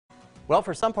Well,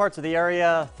 for some parts of the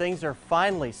area, things are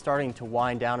finally starting to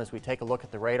wind down as we take a look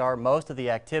at the radar. Most of the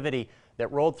activity that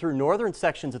rolled through northern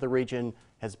sections of the region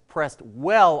has pressed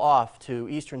well off to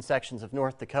eastern sections of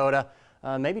North Dakota.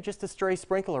 Maybe just a stray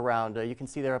sprinkle around. You can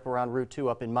see there up around Route 2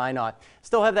 up in Minot.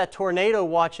 Still have that tornado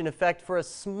watch in effect for a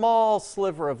small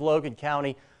sliver of Logan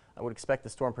County. I would expect the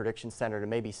Storm Prediction Center to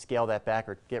maybe scale that back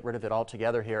or get rid of it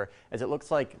altogether here, as it looks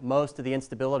like most of the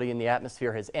instability in the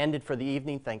atmosphere has ended for the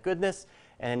evening, thank goodness,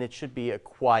 and it should be a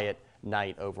quiet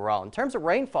night overall. In terms of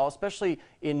rainfall, especially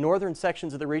in northern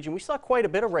sections of the region, we saw quite a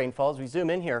bit of rainfall. As we zoom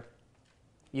in here,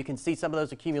 you can see some of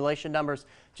those accumulation numbers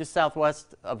just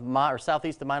southeast of Minot,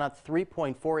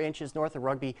 3.4 inches, north of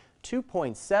Rugby,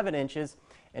 2.7 inches,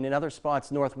 and in other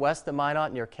spots northwest of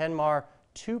Minot near Kenmar,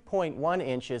 2.1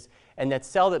 inches. And that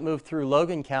cell that moved through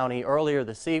Logan County earlier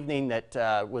this evening,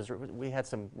 that we had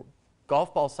some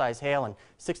golf ball size hail and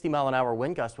 60-mile-an-hour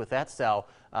wind gust with that cell,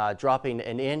 dropping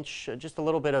an inch, just a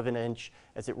little bit of an inch,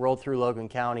 as it rolled through Logan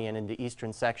County and into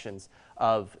eastern sections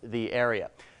of the area.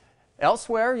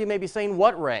 Elsewhere, you may be saying,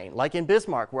 what rain? Like in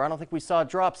Bismarck, where I don't think we saw a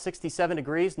drop, 67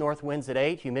 degrees, north winds at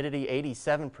 8, humidity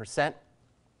 87%.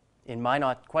 In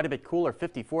Minot, quite a bit cooler,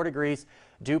 54 degrees,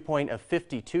 dew point of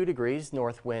 52 degrees,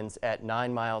 north winds at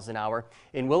 9 miles an hour.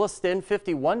 In Williston,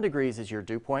 51 degrees is your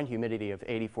dew point, humidity of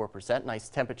 84%, nice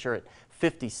temperature at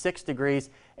 56 degrees.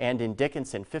 And in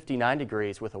Dickinson, 59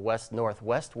 degrees with a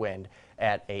west-northwest wind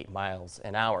at 8 miles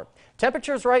an hour.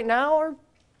 Temperatures right now are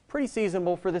pretty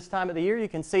seasonable for this time of the year. You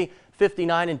can see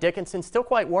 59 in Dickinson, still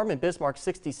quite warm in Bismarck,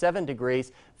 67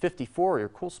 degrees, 54 your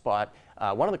cool spot.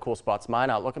 One of the cool spots,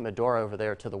 Minot, look at Medora over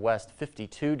there to the west,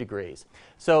 52 degrees.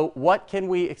 So what can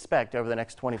we expect over the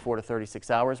next 24 to 36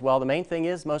 hours? Well, the main thing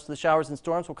is most of the showers and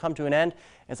storms will come to an end.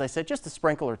 As I said, just a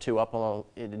sprinkle or two up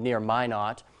near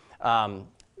Minot.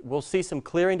 We'll see some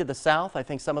clearing to the south. I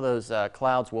think some of those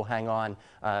clouds will hang on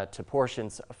to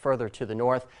portions further to the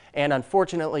north. And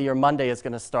unfortunately, your Monday is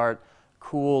going to start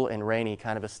cool and rainy,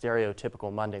 kind of a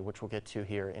stereotypical Monday, which we'll get to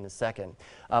here in a second.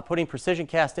 Putting Precision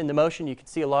Cast into motion, you can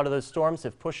see a lot of those storms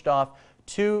have pushed off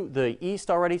to the east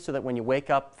already, so that when you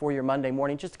wake up for your Monday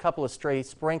morning, just a couple of stray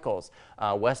sprinkles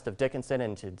west of Dickinson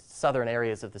and to southern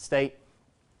areas of the state.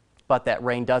 But that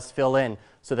rain does fill in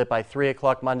so that by 3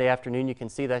 o'clock Monday afternoon, you can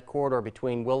see that corridor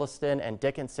between Williston and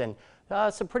Dickinson.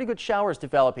 Some pretty good showers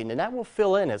developing, and that will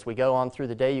fill in as we go on through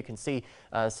the day. You can see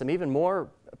some even more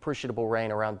appreciable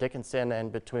rain around Dickinson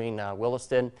and between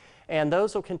Williston. And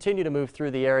those will continue to move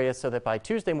through the area so that by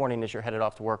Tuesday morning, as you're headed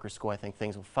off to work or school, I think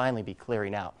things will finally be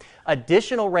clearing out.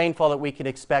 Additional rainfall that we can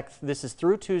expect, this is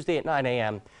through Tuesday at 9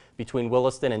 a.m. between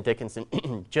Williston and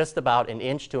Dickinson, just about an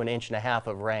inch to an inch and a half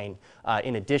of rain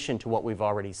in addition to what we've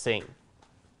already seen.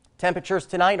 Temperatures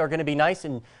tonight are going to be nice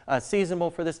and seasonable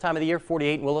for this time of the year,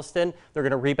 48 in Williston. They're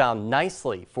going to rebound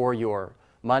nicely for your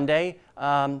Monday.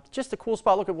 Just a cool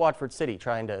spot. Look at Watford City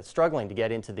struggling to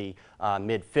get into the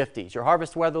mid-50s. Your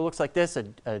harvest weather looks like this,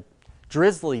 a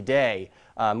drizzly day.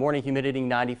 Morning humidity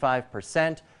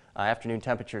 95%. Afternoon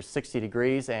temperature 60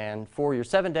 degrees. And for your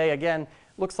 7-day, again,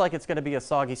 looks like it's going to be a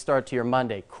soggy start to your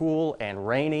Monday. Cool and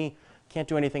rainy. Can't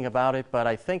do anything about it, but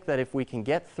I think that if we can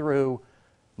get through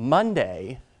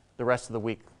Monday, the rest of the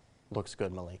week looks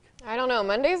good, Malik. I don't know.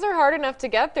 Mondays are hard enough to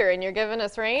get through, and you're giving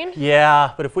us rain?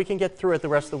 Yeah, but if we can get through it, the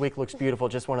rest of the week looks beautiful.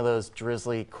 Just one of those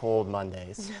drizzly, cold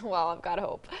Mondays. Well, I've got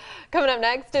hope. Coming up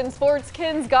next in sports,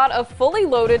 Ken's got a fully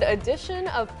loaded edition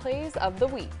of Plays of the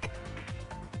Week.